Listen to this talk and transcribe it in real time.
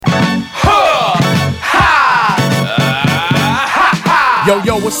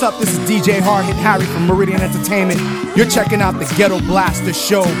Yo, what's up? This is DJ Hard Hit Harry from Meridian Entertainment. You're checking out the Ghetto Blaster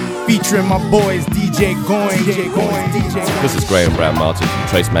Show, featuring my boys DJ Goin'. This is Graham Brown Martin from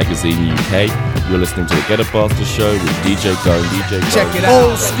Trace Magazine UK. You're listening to the Ghetto Blaster Show with DJ Goin'. Check it out.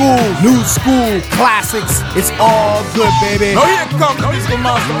 Old school, new school, classics. It's all good, baby. Now here comes Mr.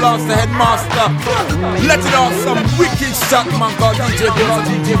 Master Blaster, Headmaster. Let it off some wicked shot, man, called DJ Goin'.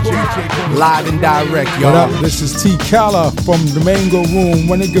 Live and direct, y'all. What up? This is T. Calla from the Mango Room.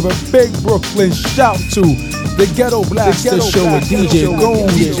 Want to give a big Brooklyn shout to the Ghetto Blaster Show with DJ Goin'.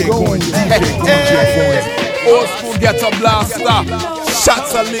 Old school Ghetto Blaster.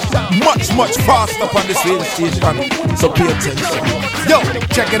 Shots are lit much faster on the same station. So pay attention. Yo,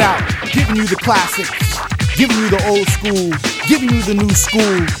 check it out. Giving you the classics, giving you the old school, giving you the new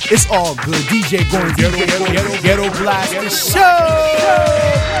school. It's all good. DJ Goin', Ghetto Blaster Show.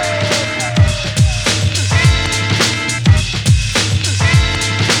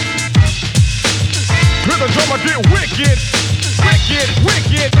 The drummer get wicked, wicked,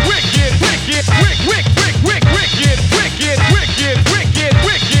 wicked, wicked, wicked, wicked, wicked, wicked, wicked, wicked, wicked,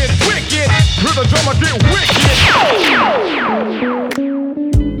 wicked, wicked. Hear the drummer get wicked.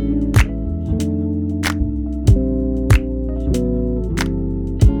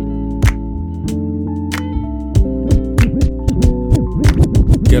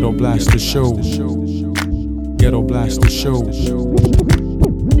 Ghetto Blaster Show. Ghetto Blaster Show.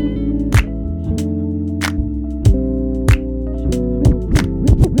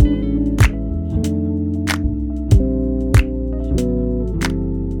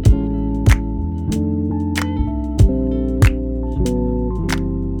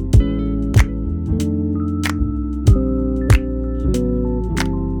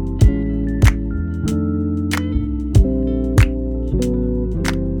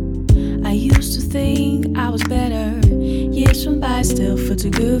 Too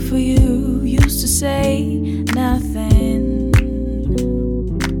good for you, used to say nothing.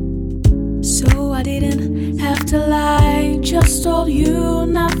 So I didn't have to lie, just told you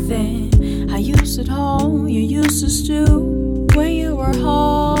nothing. I used at home, you used to stew when you were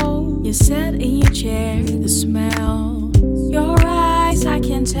home. You sat in your chair, the smell. Your eyes, I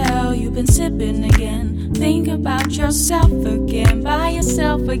can tell you've been sipping again. Think about yourself again, by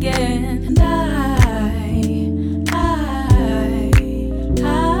yourself again. And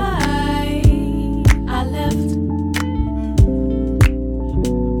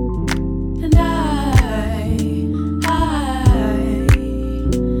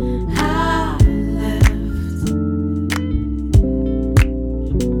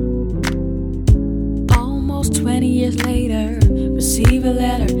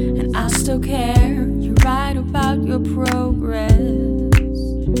care. You write about your progress, and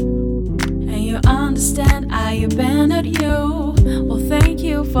you understand I abandoned you. Well, thank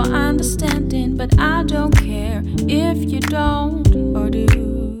you for understanding, but I don't care if you don't or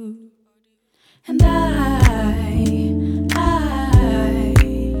do. And I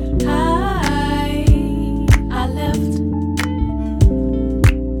left.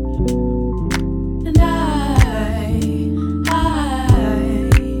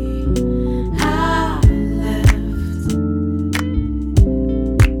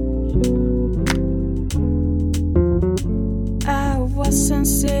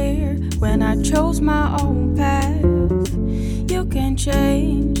 Sincere when I chose my own path. You can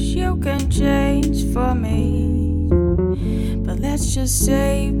change for me. But let's just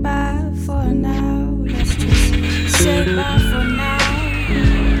say bye for now. Let's just say bye for now.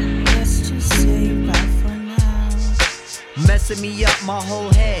 Let's just say bye for now. Messing me up my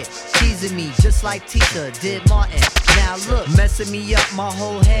whole head, teasing me just like Tita did Martin. Now look, messing me up my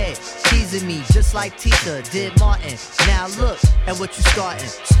whole head, teasing me just like Tita did Martin. Now look at what you starting.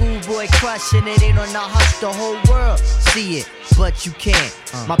 Schoolboy crushing it ain't on the hush, the whole world see it, but you can't.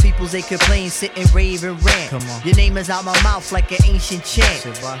 My peoples they complain, sit and rave and rant. Your name is out my mouth like an ancient chant.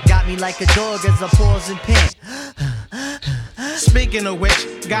 Got me like a dog as I pause and pant. Speaking of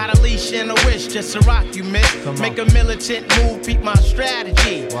which, got a leash and a wish just to rock you, miss. Make a militant move, peep my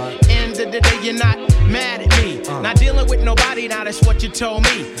strategy. End of the day, you're not mad at me. Not dealing with nobody, now that's what you told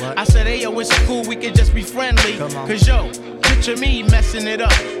me. I said, hey, yo, it's cool, we can just be friendly. Cause yo, picture me messing it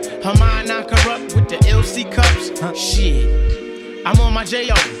up. Her mind not corrupt with the LC cups. Shit. I'm on my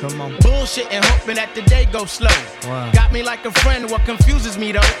J.O. Bullshit and hoping that the day goes slow. Got me like a friend, what confuses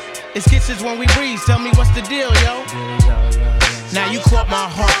me though is kisses when we breathe. Tell me what's the deal, yo? Now you caught my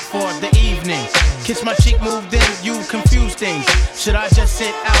heart for the evening. Kiss my cheek, moved in, you confused things. Should I just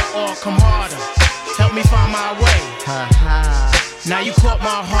sit out or come harder? Help me find my way. Now you caught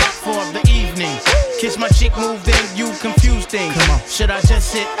my heart for the evening. Kiss my cheek, move, then you confuse things. Should I just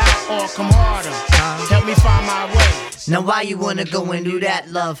sit out or come harder? Help me find my way. Now why you wanna go and do that,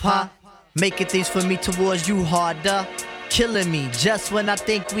 love, huh? Making things for me towards you harder. Killing me just when I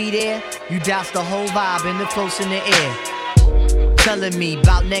think we there. You douse the whole vibe and the close in the air. Telling me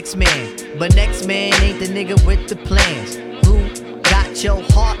about next man, but next man ain't the nigga with the plans. Who got your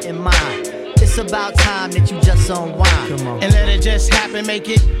heart in mind? It's about time that you just unwind. And let it just happen, make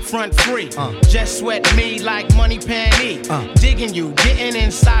it front free. Just sweat me like money panty. Digging you, getting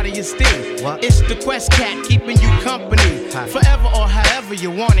inside of your steel. It's the Quest Cat keeping you company. Forever or however you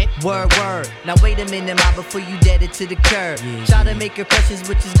want it. Word, word. Now wait a minute, ma, before you dead it to the curb. Try to make impressions,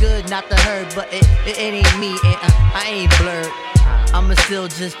 which is good, not the herd. But it ain't me, and I ain't blurred. I'ma still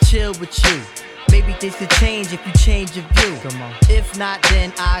just chill with you. Maybe things could change if you change your view. If not,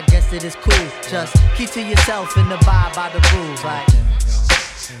 then I guess it is cool. Just keep to yourself and abide by the rules. Like,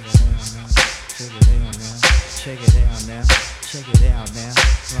 check it out now, check it out now,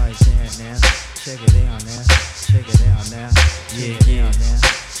 like that now, check it out now, check it out now, yeah,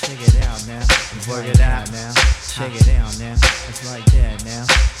 check it out now, work it out now, check it out now, it's like that now,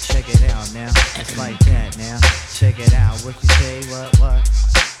 check it out now, it's like that now, check it out, what you say, what?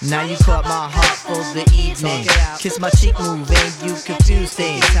 Now you caught my heart for the evening. Kiss my cheek, move, and you confuse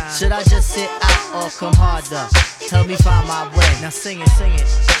things. Should I just sit out or come harder? Help me find my way. Now sing it, sing it.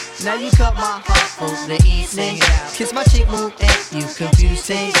 Now you caught my heart for the evening. Kiss my cheek, move, and you confuse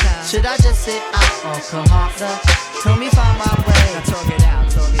things. Should I just sit out or come harder? Help me find my way. Now talk it out,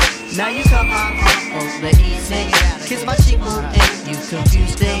 talk it. Now you caught my heart for the evening. Kiss my cheek, move, and you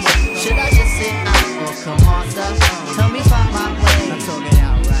confuse things. Should I just sit out or come harder? Tell me find my way. Now talk it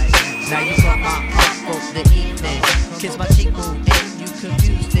out. Now you got my heart for the evening. Kiss my cheek, move, and you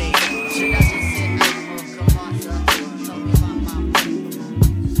confuse things. Should I just sit out or come harder? Tell me find my way.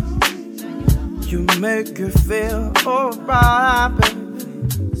 You make it feel alright, baby.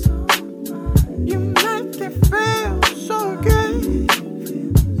 You make it feel so good.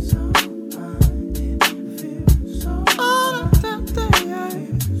 All of that day.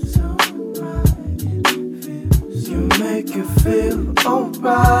 You make it feel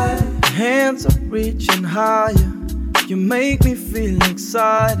alright. Hands are reaching higher. You make me feel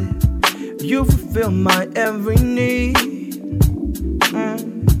excited. You fulfill my every need.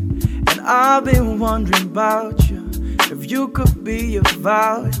 And I've been wondering about you. If you could be a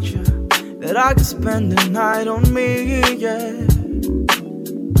voucher that I could spend the night on me, yeah.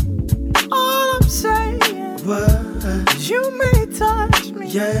 All I'm saying is you may touch me,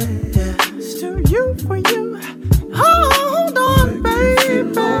 yeah. Still you for you. Hold on, baby.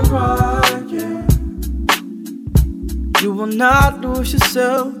 Right, yeah. You will not lose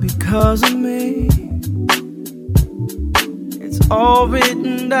yourself because of me. It's all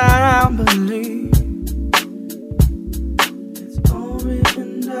written down, believe. It's all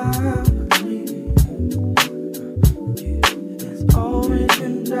written down, believe. It's all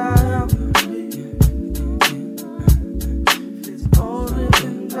written down, believe. It's all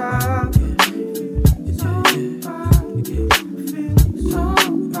written down.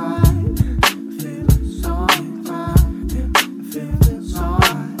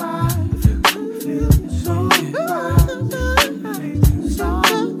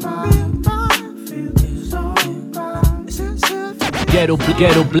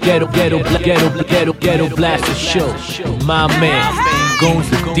 Ghetto Blaster Show. My man, Gones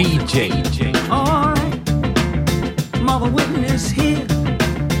the DJ. Alright, Mother Witness here.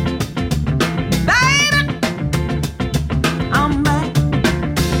 Baby, I'm back.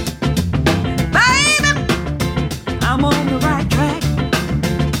 Baby, I'm on the right track.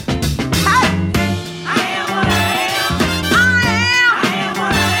 Hey, I am what I am. I am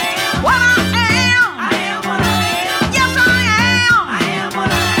what I am. What I am. I am what I am. Yes, I am. I am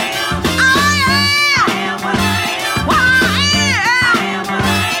what I am. I am what I am. What I am. I am what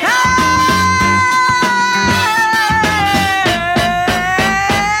I am.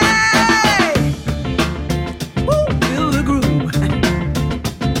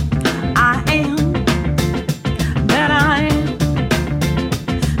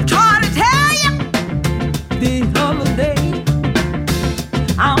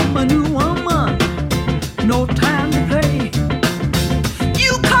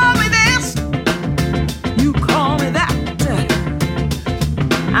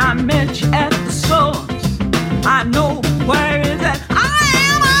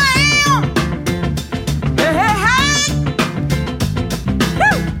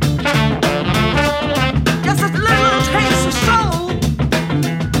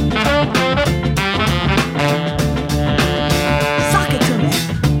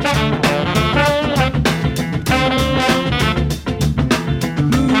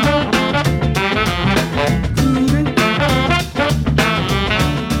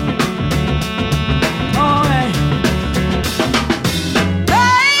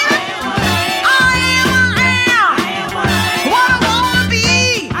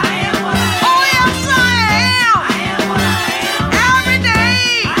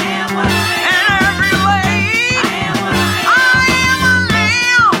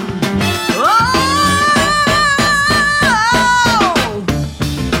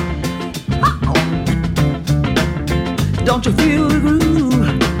 Don't you feel the groove?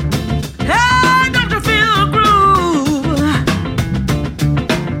 Hey, don't you feel the groove?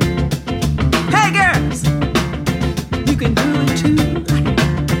 Hey girls, you can do it too.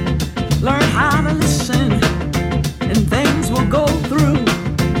 Learn how to listen and things will go through.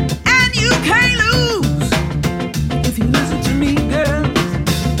 And you can't lose if you listen to me, girls.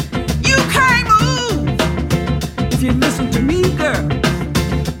 You can't move if you listen to me, girl.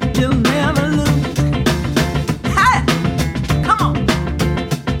 You'll never lose. Hey, come on.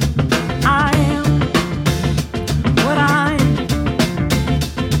 I am what I am.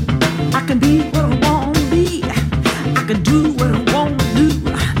 I can be what I want to be. I can do what I want to do.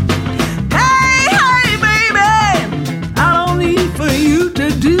 Hey, hey, baby, I don't need for you to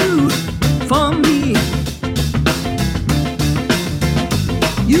do for me.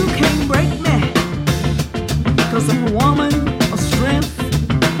 You can't break me, 'cause I'm a woman of strength.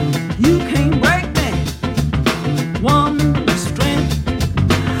 You can't break me, woman of strength.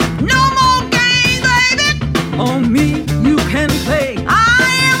 No more games, baby. On me you can play. I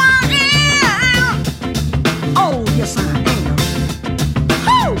am. Oh, yes I am.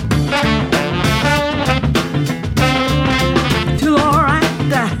 Woo! Feel alright.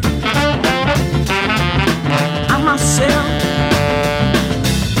 I'm myself.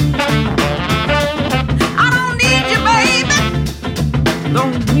 I don't need you, baby.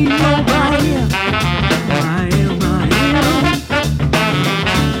 Don't need nobody. I am.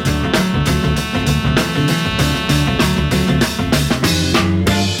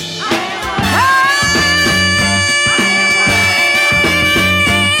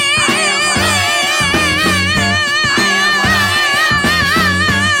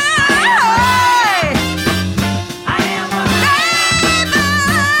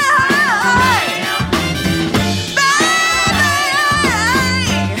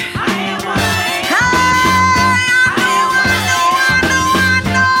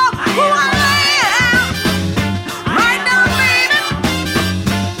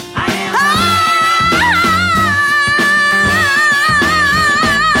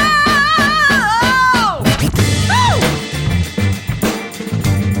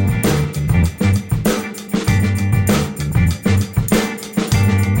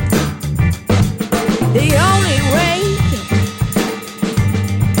 The only way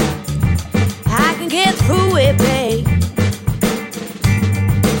I can get through it, babe,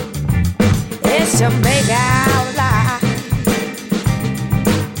 is to make out alive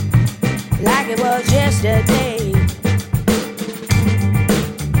like it was yesterday.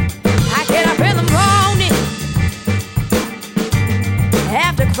 I get up in the morning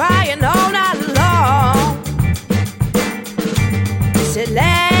after crying all night long, sit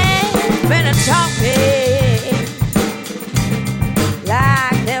laughing and talking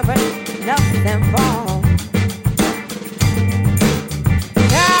like there was nothing wrong.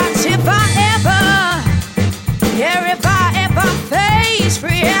 'Cause if I ever face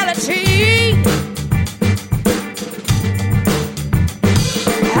reality,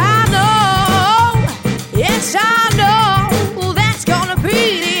 I know, yes I know, that's gonna be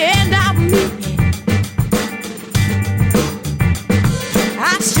the end of me.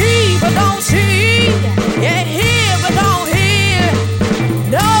 I see but don't see, yeah, hear but don't hear,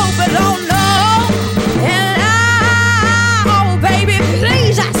 know but don't know. And oh baby,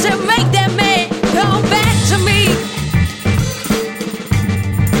 please, I said make that man come back to me.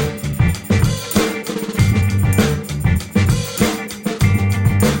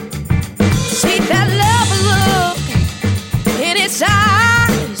 See that love look in his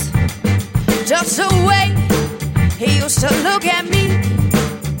eyes, just the way he used to look at me.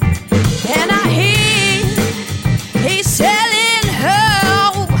 And I hear he's telling her,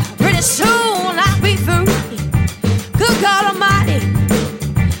 oh, pretty soon I'll be through. Good God Almighty,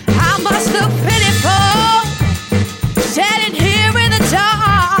 how much the pity for standing here in the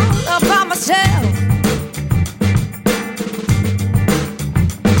dark all by myself.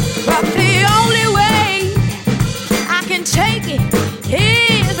 But the only way I can take it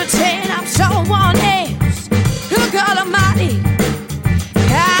is pretend I'm someone else. Good God Almighty.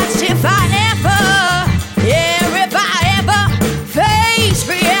 'Cause if I ever face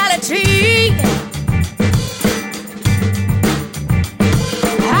reality,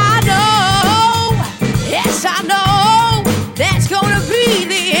 I know, yes I know, that's gonna be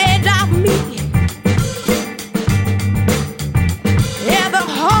the end of me. Yeah, the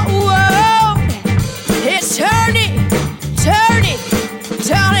whole world is turning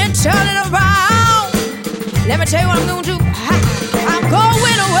around. Let me tell you what I'm gonna do. I'm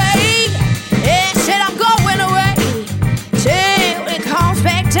going away.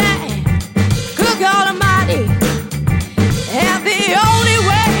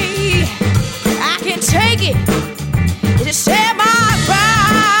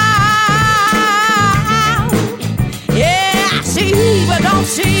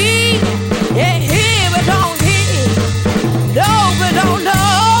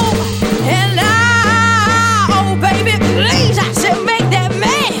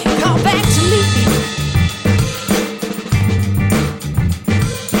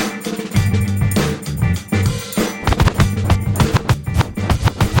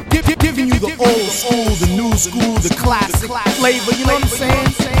 classic flavor, you know what I'm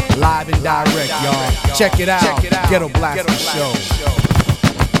saying? Live and direct, y'all. Check it out. Ghetto Blaster Show.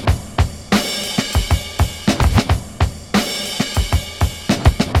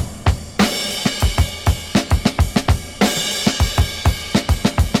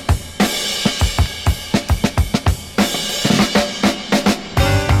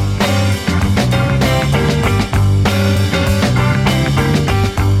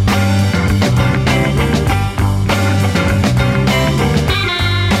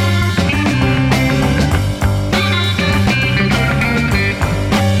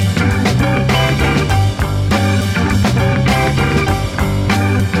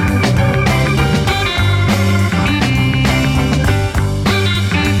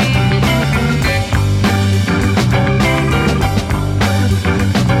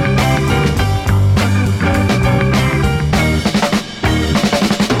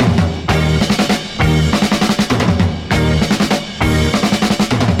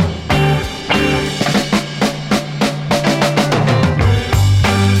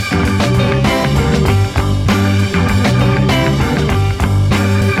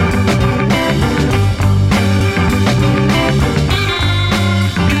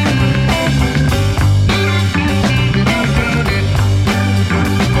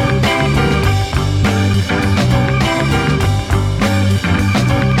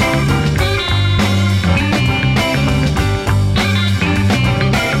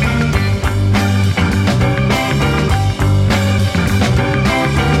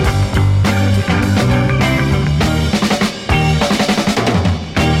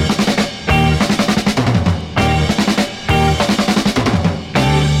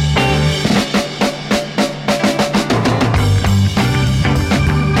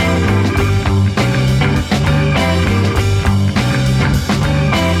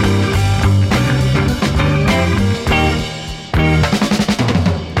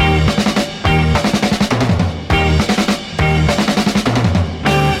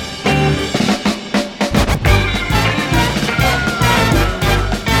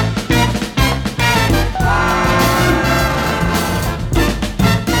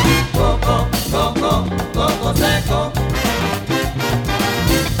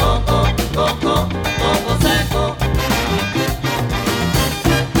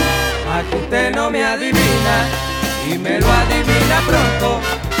 Y me lo adivina pronto,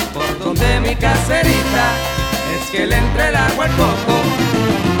 por donde mi caserita es que le entre el agua al coco.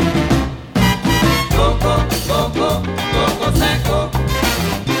 Coco, coco, coco seco.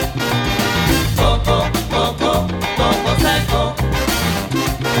 Coco, coco, coco seco.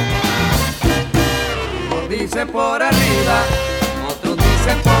 Unos dicen por arriba, otros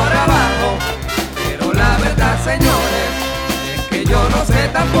dicen por abajo, pero la verdad, señores, es que yo no sé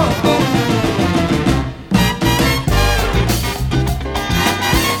tampoco.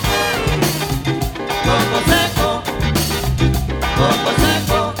 Coco seco, coco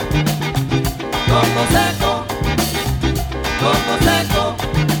seco, coco seco, coco seco,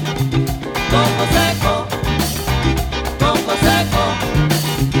 coco seco, coco seco,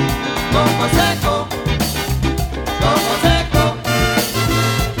 coco seco, coco seco.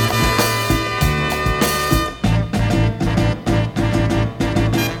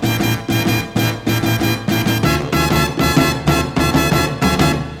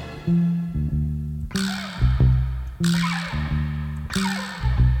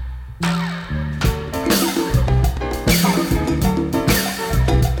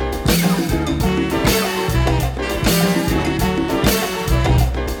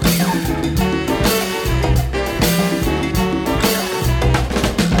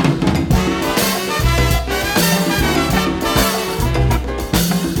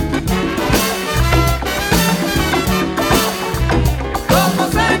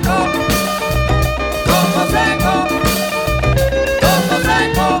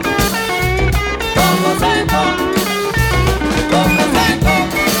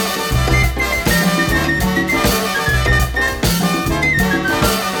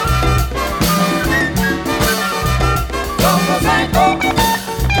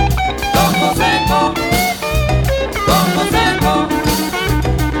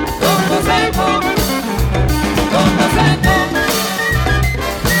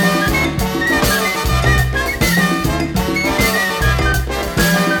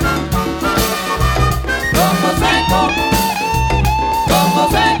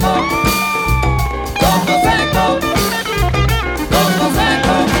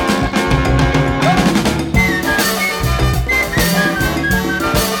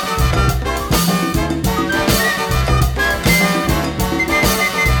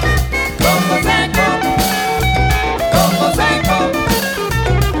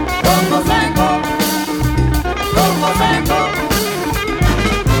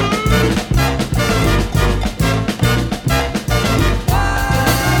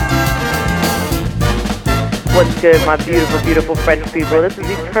 good, my beautiful, beautiful French people? This is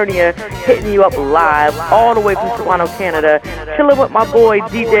Eternia hitting you up live all the way from Toronto, Canada. Chilling with my boy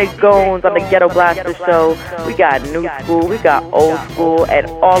DJ Gones on the Ghetto Blaster Show. We got new school, we got old school, and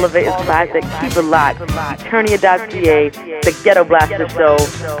all of it is classic. Keep it locked. Eternia.ca, the Ghetto Blaster Show.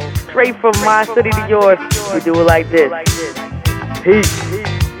 Straight from my city to yours. We do it like this. Peace.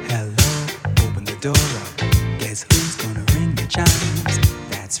 Hello, open the door up. Guess who's gonna ring the chimes?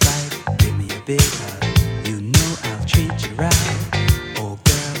 That's right, give me a big hug. You know I'll treat you right. Oh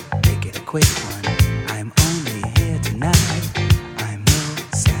girl, make it a quick one. I'm only here tonight. I'm no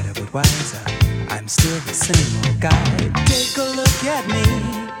sadder but wiser. I'm still the same old guy. Take a look at me.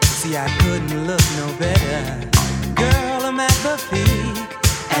 See, I couldn't look no better. Girl, I'm at the peak.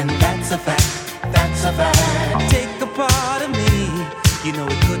 And that's a fact, that's a fact. Take a part of me. You know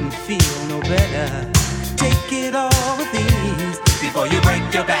it couldn't feel no better. Take it all with ease before you break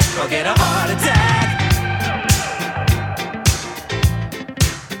your back or get a heart attack.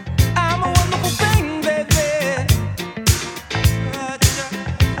 I'm a wonderful thing, baby.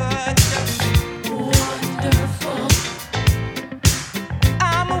 Wonderful.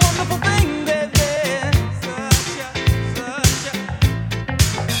 I'm a wonderful thing, baby.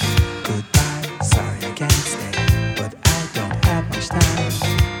 Goodbye, sorry I can't stay, but I don't have much time.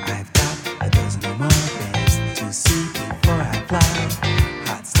 I've got a dozen or more things to see before I fly.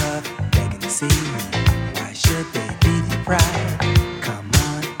 Hot stuff, begging to see me. Why should they be deprived? Come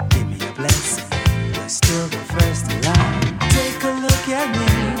on, give me a blessing. You're still the first in line. Take a look at me.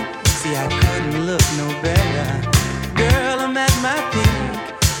 See, I couldn't look no better. Girl, I'm at my peak.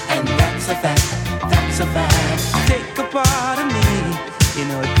 And that's a fact, that's a fact. Take a part of me. You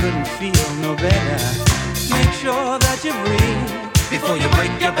know it couldn't feel no better. Make sure that you breathe before you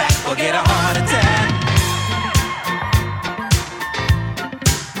break your back or get a heart attack.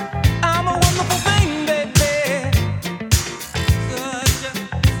 I'm a wonderful thing, baby.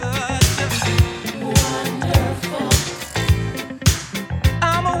 Wonderful.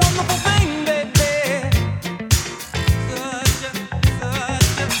 I'm a wonderful thing, baby.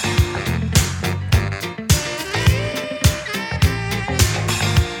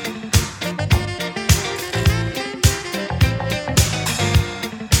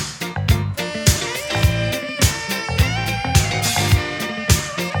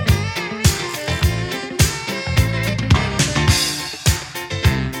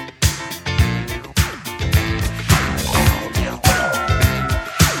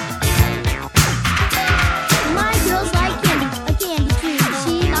 My girl's like candy, a candy tree.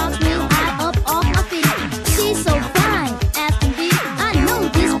 She knocks me high up off my feet. She's so fine, as can be. I know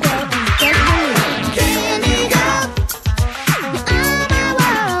this girl is just for me. Candy girl, you're my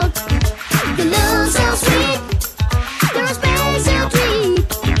world. You look so sweet, you're a special treat.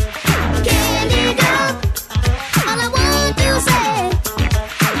 Candy girl, all I want to say,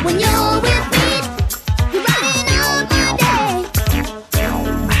 when you're with me, you're running out my day.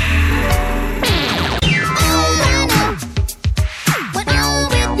 When I'm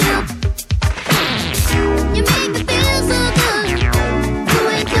with you, you make me feel so good. You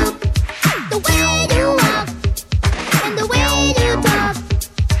and you, the way you walk and the way you talk,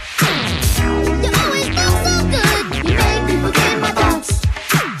 you always look so good. You make me forget my thoughts.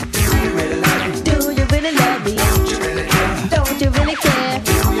 Do you really love me? Do you really love me? Don't you really care?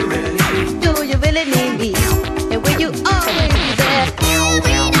 Do you really need me? Do you really need me? And will you always be there?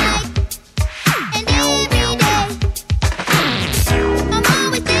 Every night and every day. I'm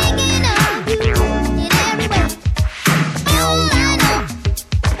always thinking of you in every way. All I know,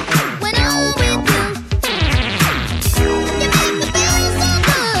 when I'm with you, you make me feel so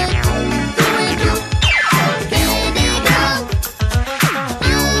good. You and you, candy girl,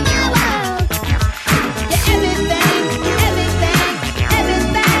 all my world. You're everything, everything,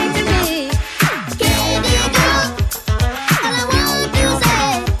 everything to me. Candy girl, all I want to say,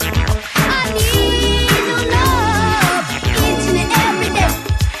 I need your love each and every day.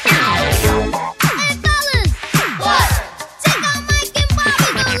 Hey fellas, what? Check out Mike and Bobby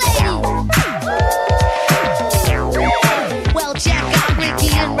the lady. Well, check out Ricky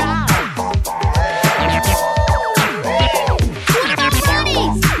and Rob. One of my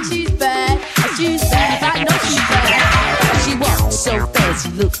buddies. She's bad, I know she's bad. She walks so fast,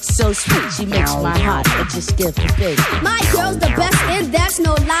 she looks so sweet. She makes my heart just skip a beat. My girl's the best and that's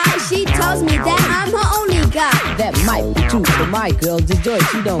no lie. She tells me that I'm her only guy. That might be true, but my girl's a joy.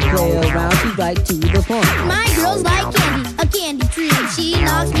 She don't play around, she's right to the point. My girl's like candy, a candy tree. She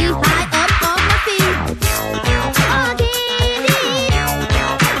knocks me high up off my feet. Oh, candy.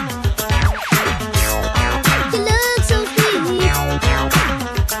 You look so sweet. Oh, candy.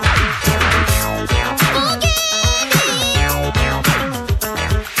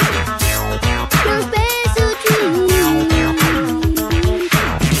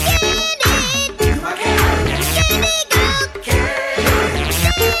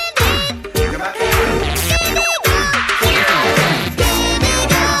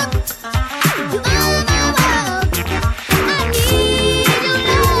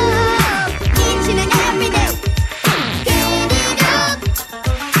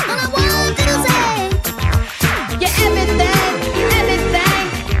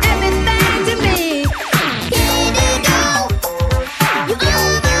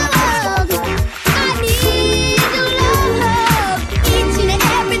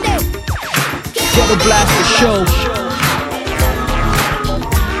 Show.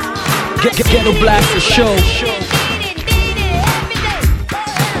 Ghetto Blaster Show.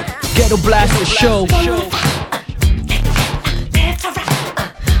 Ghetto Blaster Show.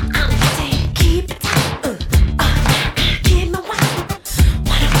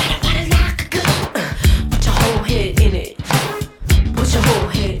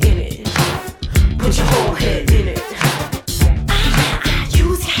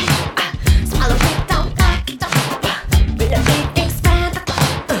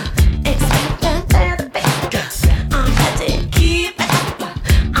 Keep it up,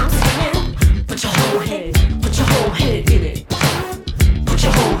 I'm screaming, put your whole head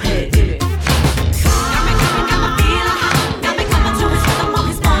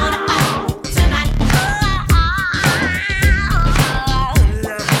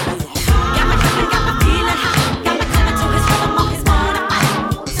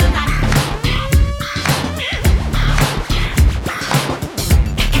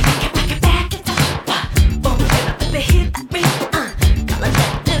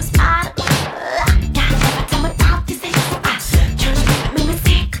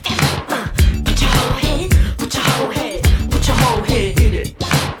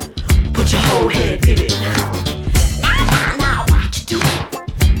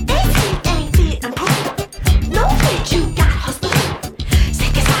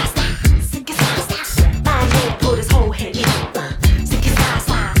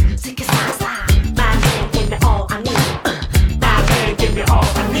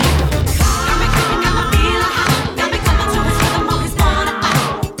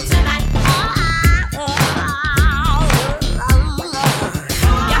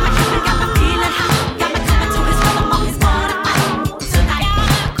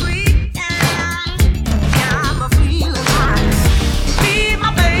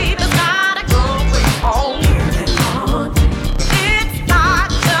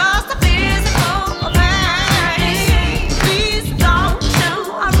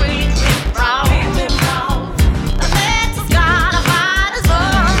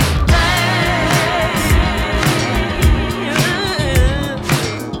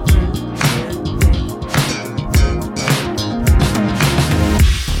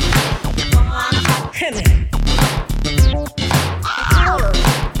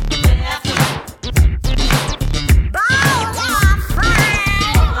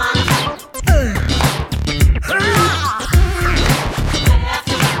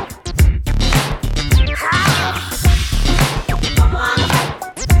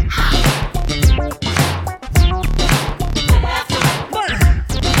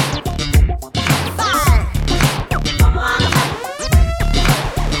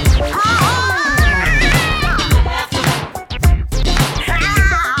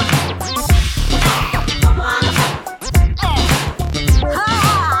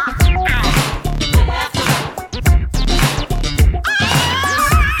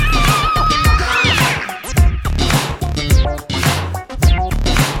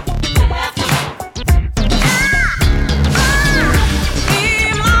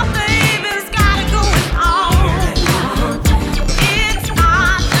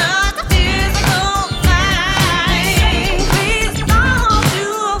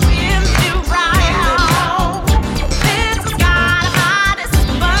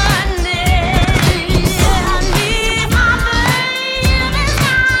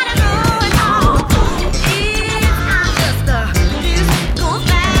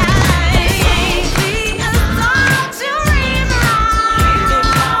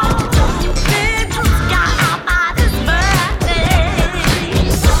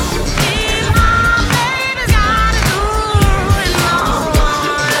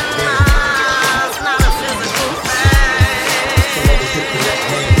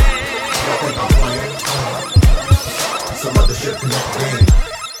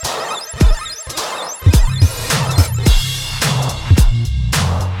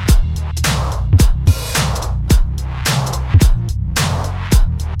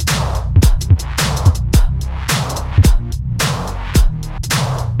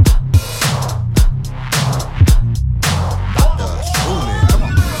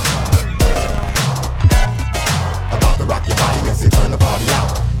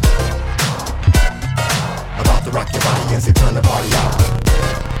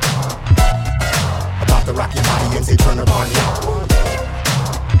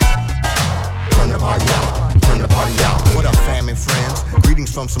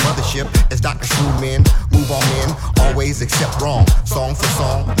mothership as Dr. Screwman. Move on in, always accept wrong. Song for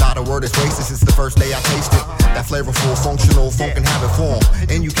song, not a word is racist. It's the first day I tasted that flavorful, functional, funk and habit form.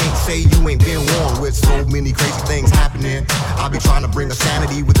 And you can't say you ain't been warned with so many crazy things happening. I'll be trying to bring a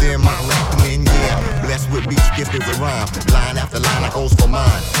sanity within my rapping, yeah. Blessed with beats, gifted with rhyme. Line after line, I goes for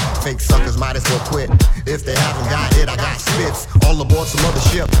mine. Fake suckers might as well quit. If they haven't got it, I got spits. All aboard some other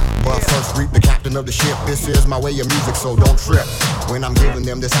ship. But first greet the captain of the ship. This is my way of music, so don't trip. When I'm giving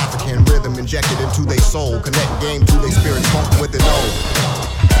them this African rhythm injected into their soul. Connect game to their spirit, funk with it all.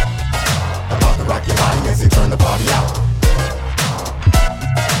 About to rock your body as they turn the party out.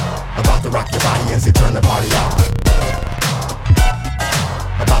 About to rock your body as they turn the party out.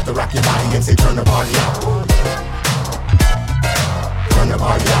 About to rock your body as they turn the party out. Turn the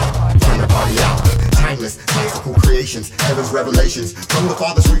party out, turn the party out. Timeless, classical creations, heaven's revelations from the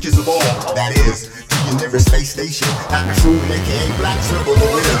farthest reaches of all. That is, to your nearest space station. Not true, aka Black Triple, the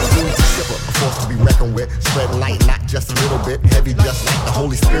winner, the food to sipper, a force to be reckoned with. Spreading light, not just a little bit, heavy just like the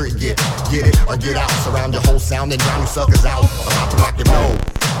Holy Spirit. Get it or get out. Surround your whole sound and drown you suckers out. About to rock and roll.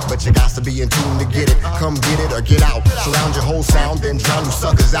 But you got to be in tune to get it. Come get it or get out. Surround your whole sound, then drown you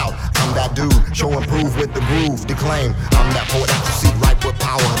suckers out. I'm that dude, show and prove with the groove. Declaim, I'm that poet that you see ripe with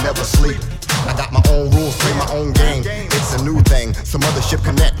power, never sleep. I got my own rules, play my own game. It's a new thing, some other ship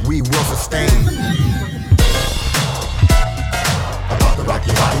connect, we will sustain. About to rock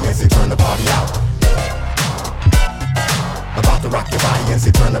your body as they turn the party out. About to rock your body as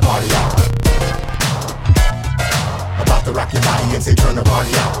they turn the party out. About to rock your body and say turn the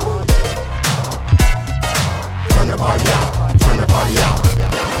party out. Turn the party out, turn the party out.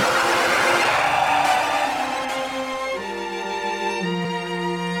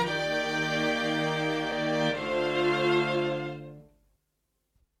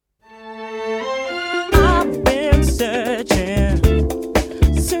 I've been searching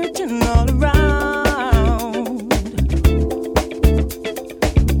all around.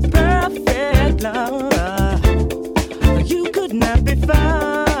 Perfect love. Not be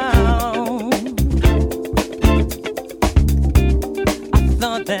found. I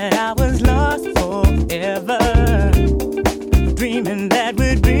thought that I was lost forever, dreaming that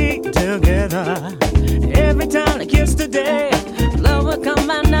we'd be together. Every time like yesterday, love would come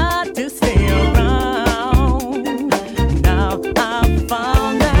by not to stay around. Now I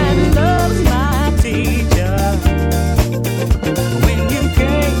found that love's my teacher. When you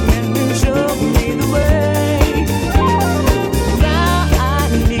came and you showed me the way.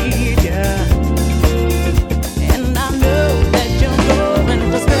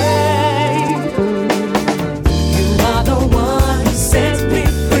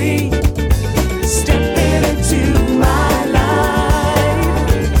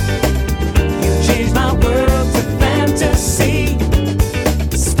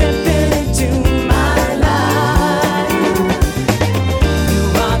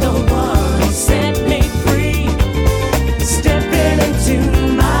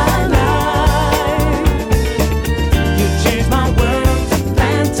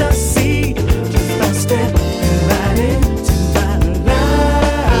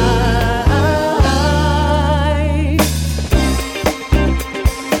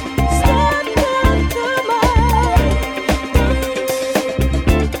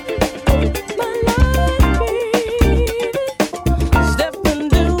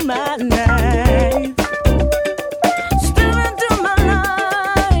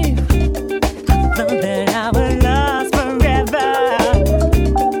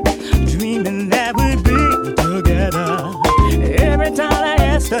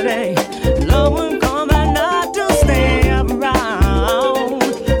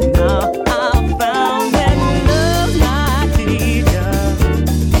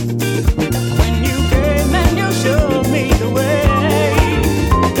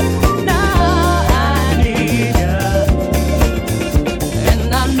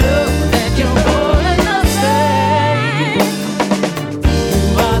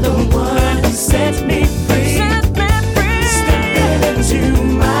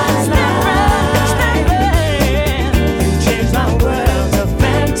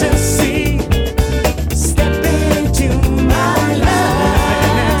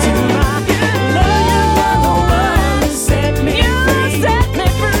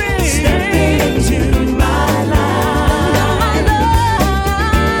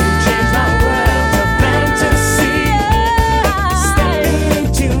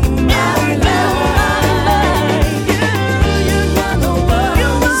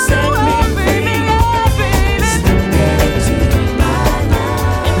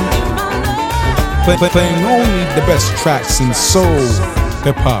 Playing only the best tracks in soul,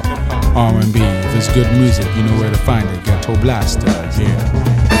 hip hop, R&B. If it's good music, you know where to find it. Ghetto Blaster,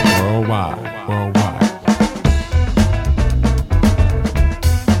 yeah. Worldwide, worldwide.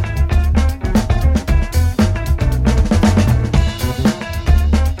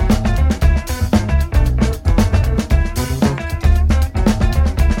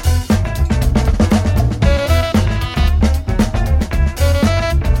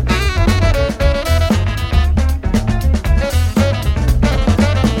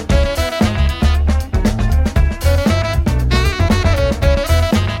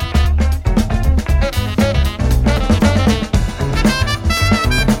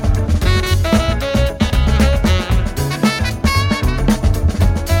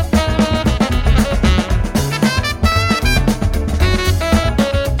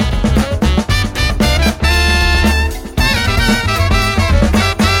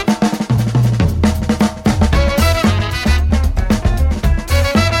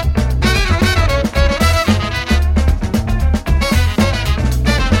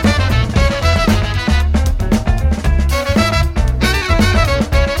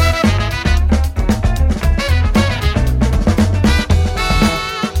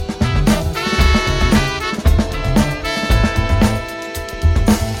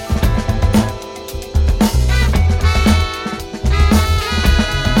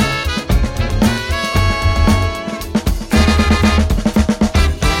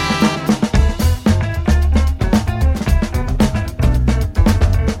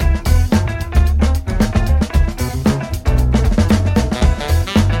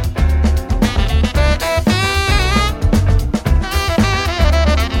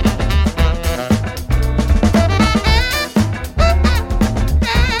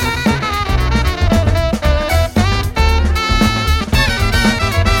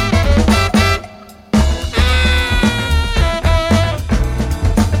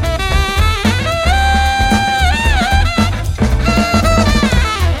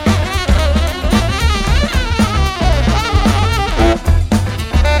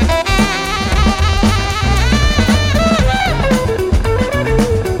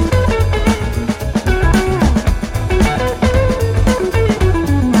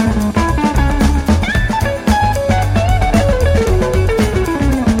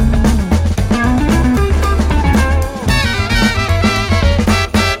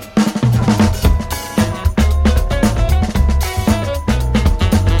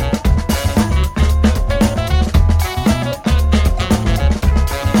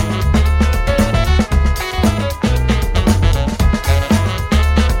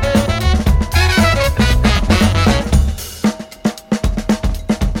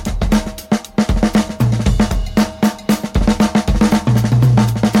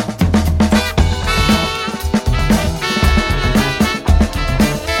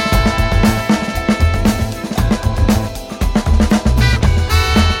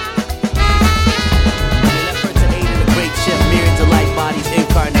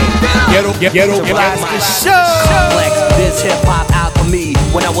 Ghetto Blaster Show. Complex, this hip hop alchemy.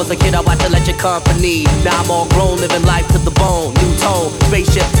 When I was a kid, I watched Electric Company. Now I'm all grown, living life to the bone. New tone,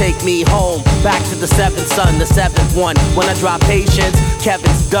 spaceship take me home. Back to the seventh son, the seventh one. When I drop Patience,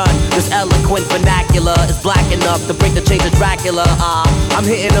 Kevin's done. This eloquent vernacular is black enough to break the chains of Dracula. I'm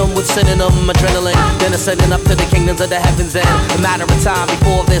hitting them with synonym adrenaline. Then ascending up to the kingdoms of the heavens. And a matter of time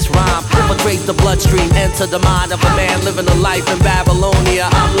before this rhyme infiltrates the bloodstream, enter the mind of a man living a life in Babylonia.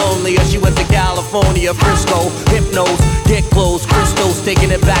 I'm lonelier, she went to California, Frisco, Hypnos, get close, crystals,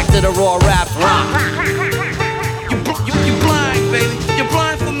 taking it back to the raw rap rock. You're blind, baby. You're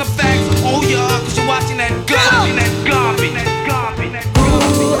blind from the facts. Oh, yeah, cause you're watching that garbage.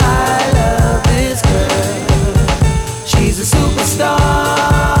 Ooh, I love this girl. She's a superstar.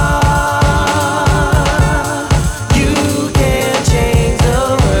 You can change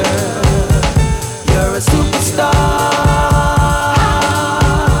the world. You're a superstar.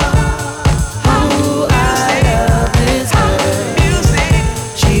 Ooh, I love this girl.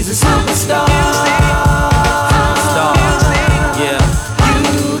 She's a superstar.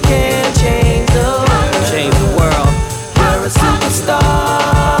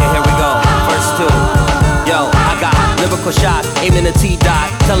 Shot, aiming a T-dot,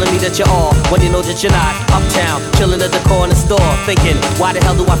 telling me that you're all when you know that you're not. Uptown, chilling at the corner store, thinking, why the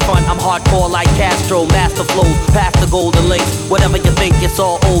hell do I front? I'm hardcore like Castro, master flows, past the golden links. Whatever you think, it's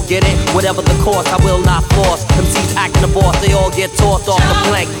all old, get it? Whatever the cost, I will not force. MCs acting the boss, they all get tossed off the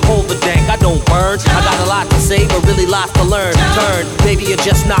plank. Hold the dank, I don't burn. I got a lot to say, but really lots to learn. Turn, maybe you're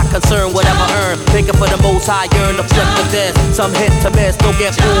just not concerned, whatever earn. Thinking for the most high, yearn to flip the this. Some hit to miss, don't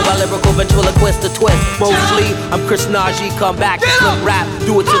get fooled by lyrical ventriloquist to twist. Mostly, I'm Chris Najee, come back and flip rap. rap.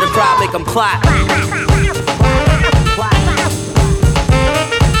 Do it to the crowd, make them clap.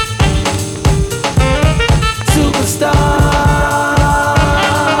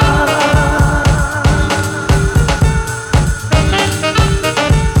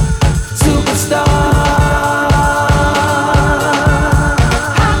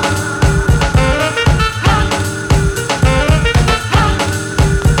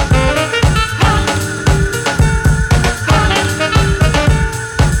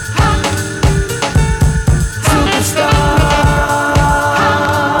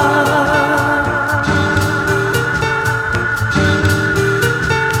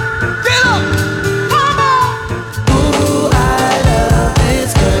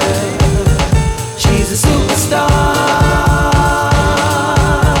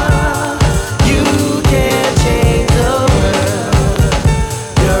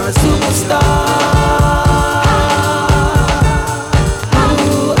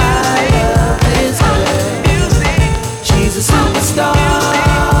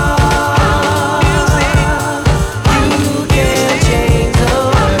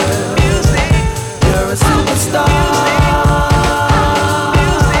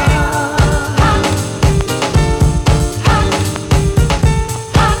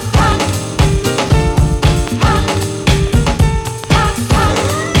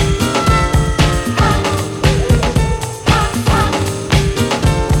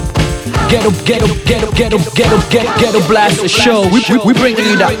 Ghetto Blaster Show. We bringing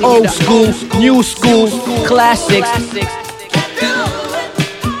you the old school, new school, classics.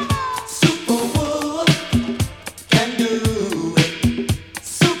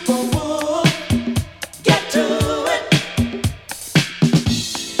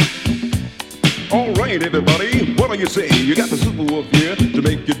 Alright everybody, what do you say? You got the Super Wolf here to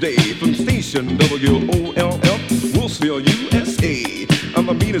make your day. From station WOLF, Wolfsville, USA. I'm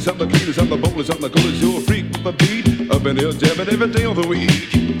the meanest, I'm the cleanest, I'm the boldest, I'm the coolest. You're a freak with a beat. Up in here jamming every day of the week.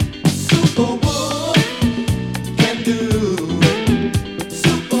 Super Wolf can do it.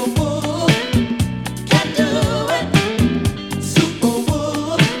 Super Wolf can do it. Super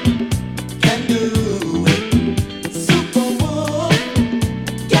Wolf can do it. Super Wolf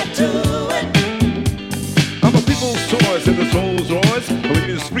get to it. I'm a people's choice in this Rolls Royce.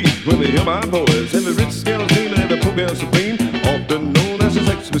 Ladies freak when they hear my voice. Every rich scale team and every program supreme. Often known as a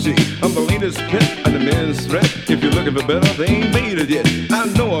sex machine. I'm the latest pet and the men's threat. If you're looking for better, they ain't made it yet. I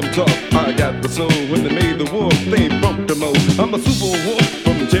know I'm tough, I got the soul. When they made the wolf, they broke the mold. I'm a super wolf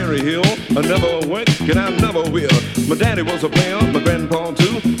from Cherry Hill. I never went, and I never will. My daddy was a player, my grandpa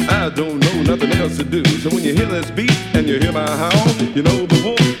too. I don't know nothing else to do. So when you hear this beat and you hear my howl, you know the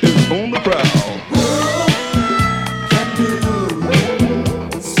wolf is on the prowl.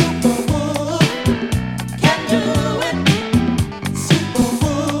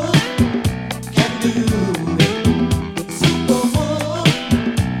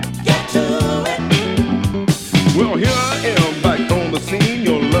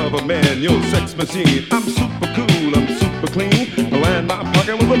 Your sex machine. I'm super cool, I'm super clean. I line my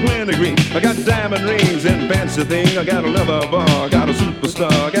pocket with a plenty green. I got diamond rings and fancy thing. I got a leather bar, I got a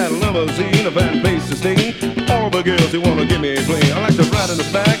superstar, I got a limousine, a fine place to stay. All the girls who wanna give me a play. I like to ride in the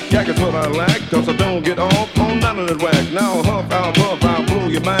back, yeah, that's what I like. Cause I don't get off on none of that whack. Now huff, I'll puff, I'll blow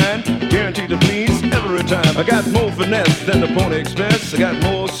your mind. Guaranteed to please every time. I got more finesse than the Pony Express. I got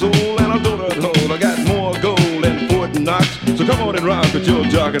more soul and a donut hole. I got more gold than Fort Knox. So come on and rock with your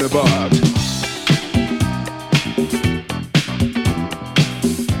jock in the box.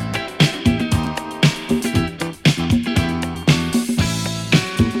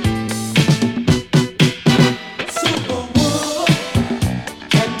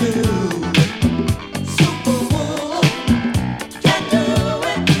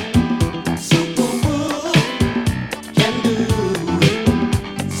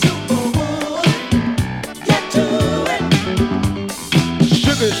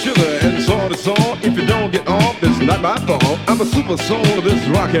 My fault. I'm a super soul of this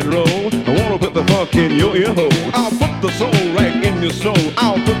rock and roll. I wanna put the funk in your ear hole. I'll put the soul right in your soul.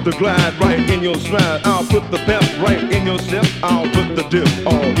 I'll put the glide right in your stride. I'll put the pep right in your step. I'll put the dip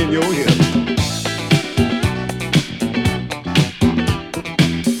all in your hip.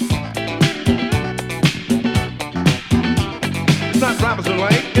 It's not Robinson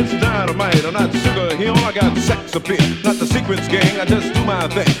Lake, it's dynamite. I'm not Sugar Hill, I got sex appeal. Not the Secrets Gang, I just do my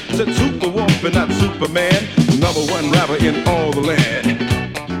thing. I said Super Wolf and not Superman. Number one rapper in all the land.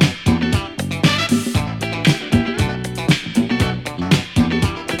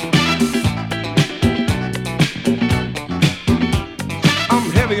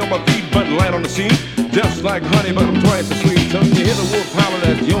 I'm heavy on my feet, but light on the seat. Just like honey, but I'm twice as sweet. So when you hear the wolf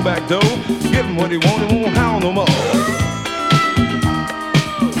no back door. Give him what he want, he won't howl no more.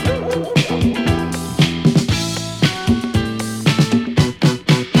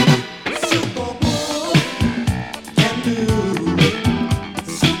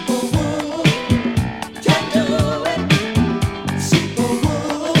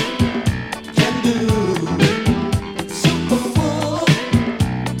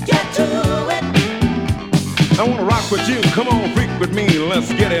 With you, come on, freak with me, let's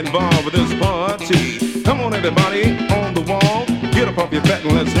get involved with this party. Come on, everybody on the wall, get up off your bed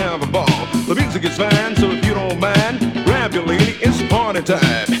and let's have a ball. The music is fine, so if you don't mind, grab your lady, it's party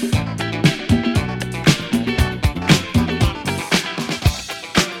time.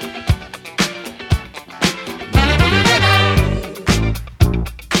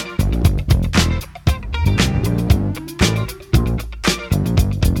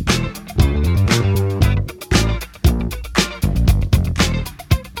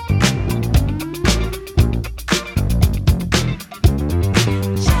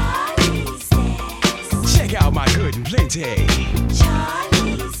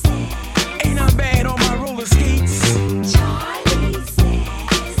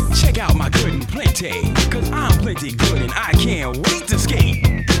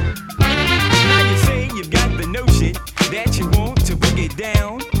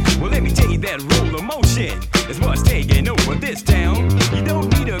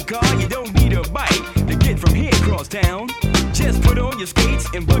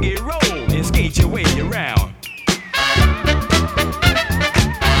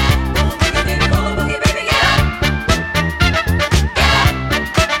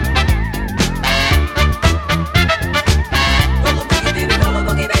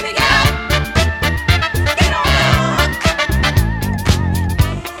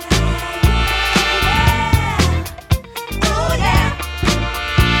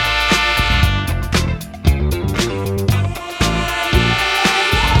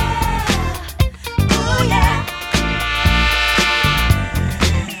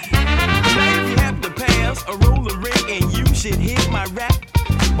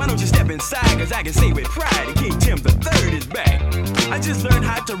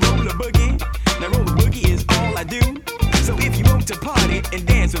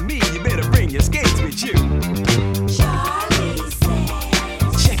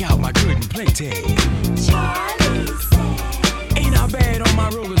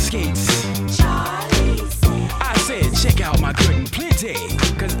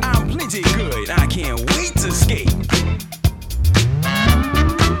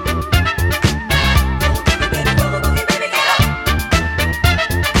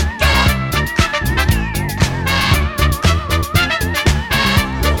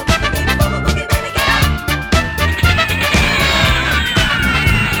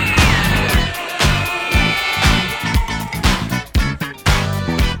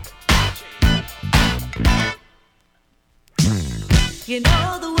 You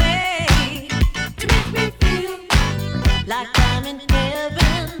know the way to make me feel like I'm in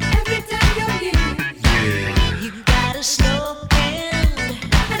heaven every time you're here. You got a slow hand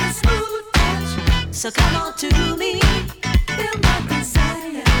and a smooth touch, so come on to me, feel my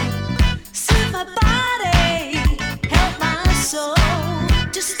desire, soothe my body, help my soul,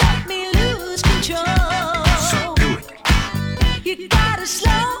 just let me lose control. So do it. You got a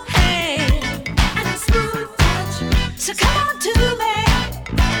slow hand and a smooth touch, so come on to me.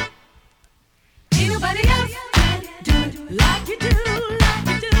 Ain't nobody else can do it like you do, like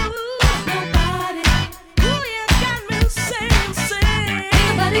you do. Nobody. Ooh, you got me saying, saying. Ain't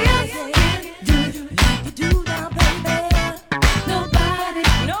nobody else can do it like you do now, baby. Nobody,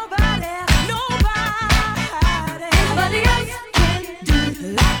 nobody, nobody. Ain't nobody else can do it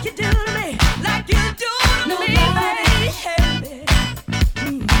like you do to me, like you do to me, baby.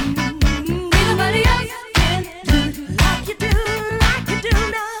 Ain't nobody else can do it like you do, like you do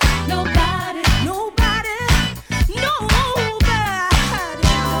now. Nobody, nobody, nobody.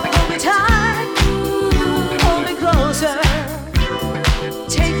 Hold me tight, hold me closer,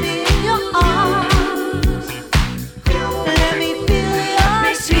 take me in your arms, let me feel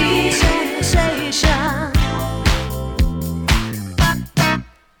your sweet sensation.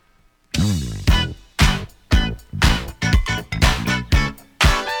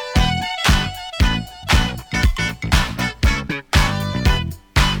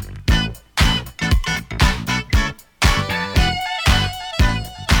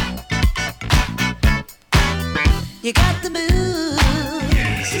 You got the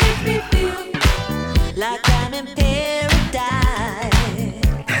moves to make me feel like I'm in paradise.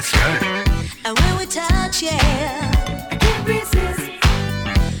 That's right. And when we touch, yeah, I can't resist.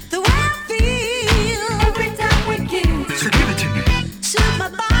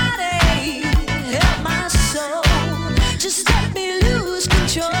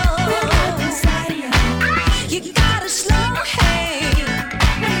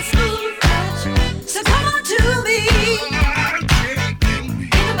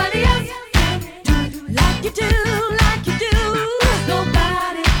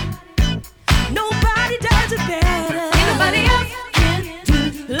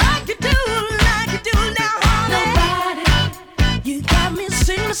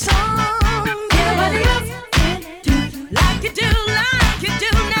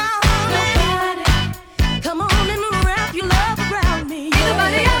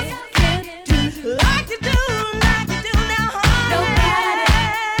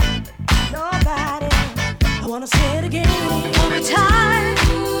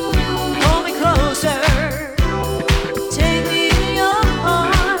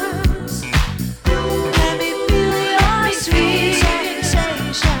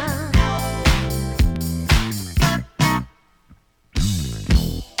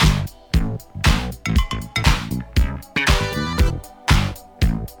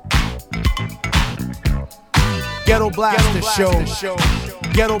 Ghetto Blaster Show.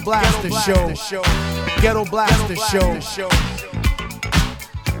 Ghetto Blaster Show. Ghetto Blaster Show.